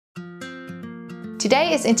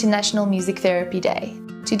Today is International Music Therapy Day.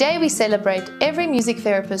 Today we celebrate every music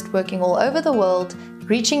therapist working all over the world,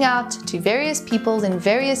 reaching out to various people in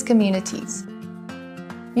various communities.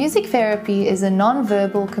 Music therapy is a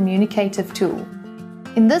non-verbal communicative tool.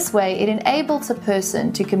 In this way, it enables a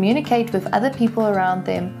person to communicate with other people around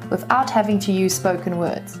them without having to use spoken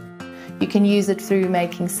words. You can use it through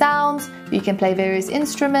making sounds, you can play various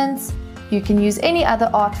instruments, you can use any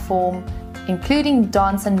other art form, including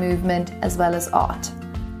dance and movement, as well as art.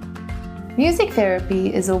 Music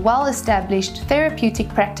therapy is a well-established therapeutic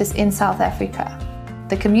practice in South Africa.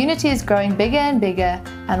 The community is growing bigger and bigger,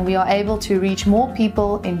 and we are able to reach more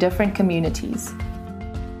people in different communities.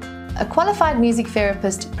 A qualified music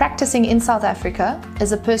therapist practicing in South Africa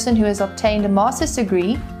is a person who has obtained a master's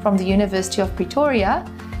degree from the University of Pretoria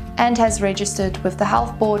and has registered with the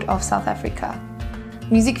Health Board of South Africa.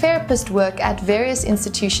 Music therapists work at various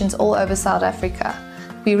institutions all over South Africa.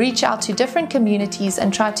 We reach out to different communities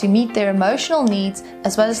and try to meet their emotional needs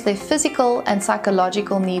as well as their physical and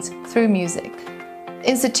psychological needs through music.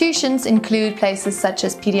 Institutions include places such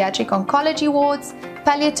as pediatric oncology wards,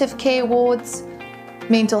 palliative care wards,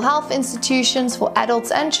 mental health institutions for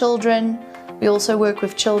adults and children. We also work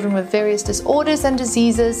with children with various disorders and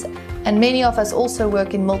diseases, and many of us also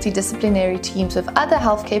work in multidisciplinary teams with other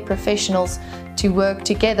healthcare professionals to work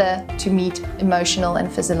together to meet emotional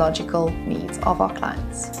and physiological needs of our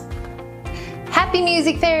clients. Happy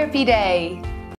Music Therapy Day!